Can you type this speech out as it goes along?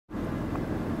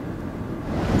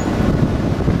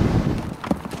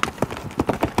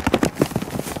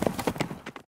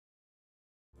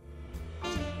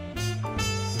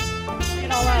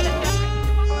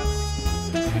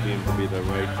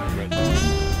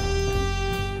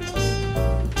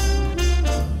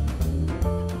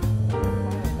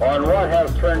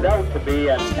turned out to be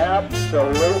an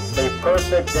absolutely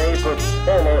perfect day for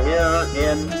polo here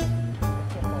in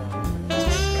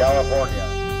California.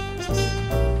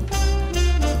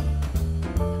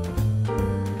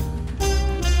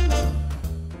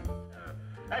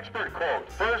 Expert quote,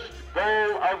 first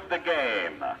goal of the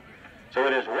game. So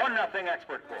it is 1-0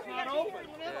 expert quote. Not over.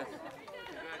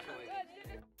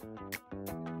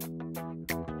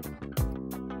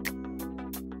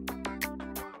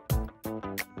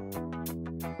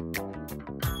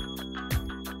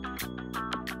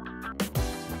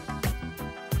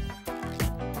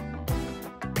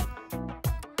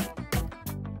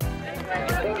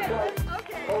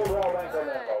 Coldwell,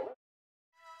 Menlo.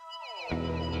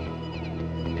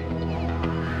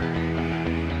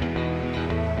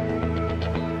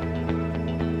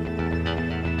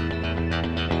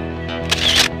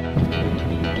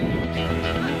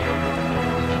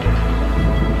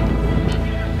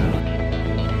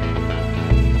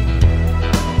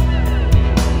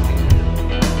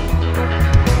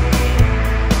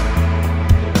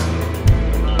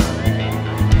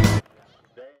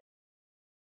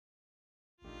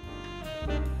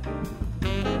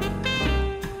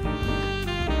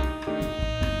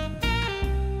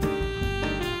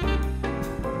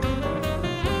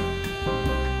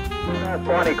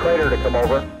 Bonnie Crater to come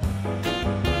over.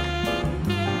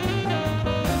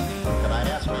 Tonight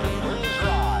ask me to please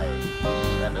rise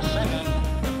and the singing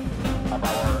of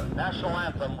our national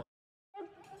anthem.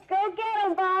 Go get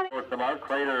him, Bonnie. With them out,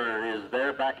 Crater is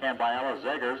there, backhand by Alice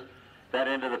Zeggers. That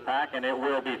into the pack, and it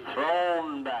will be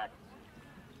thrown back.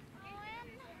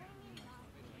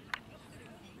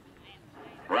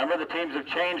 Remember, the teams have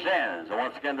changed ends, and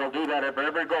once again, they'll do that if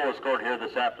every goal is scored here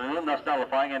this afternoon, thus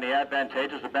nullifying any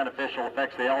advantageous or beneficial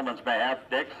effects the elements may have.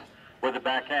 Dix, with the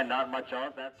backhand, not much on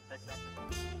it. That's picked up.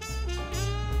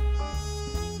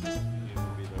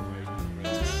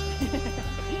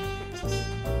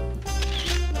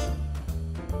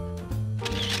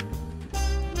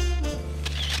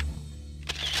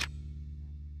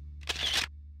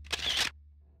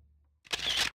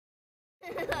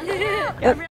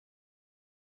 Yep.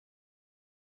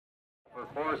 For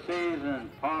Four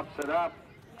Seasons, pops it up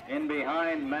in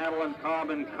behind Madeline Cobb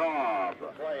and Cobb.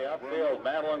 Play upfield,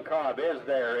 Madeline Cobb is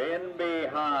there in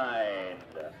behind.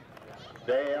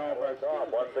 Dale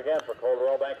Cobb once again for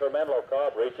Coldwell Banker Menlo.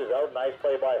 Cobb reaches out, nice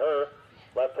play by her.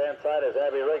 Left hand side is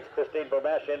Abby Riggs, Christine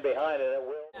Vermesh in behind, and it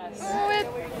will. Yes.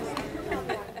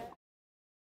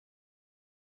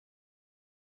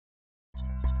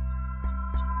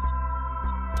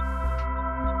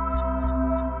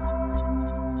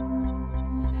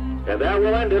 And that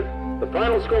will end it. The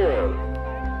final score.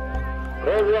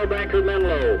 Coldwell Banker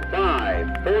Menlo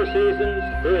 5, Four Seasons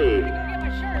 3.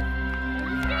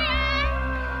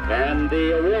 And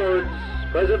the awards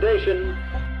presentation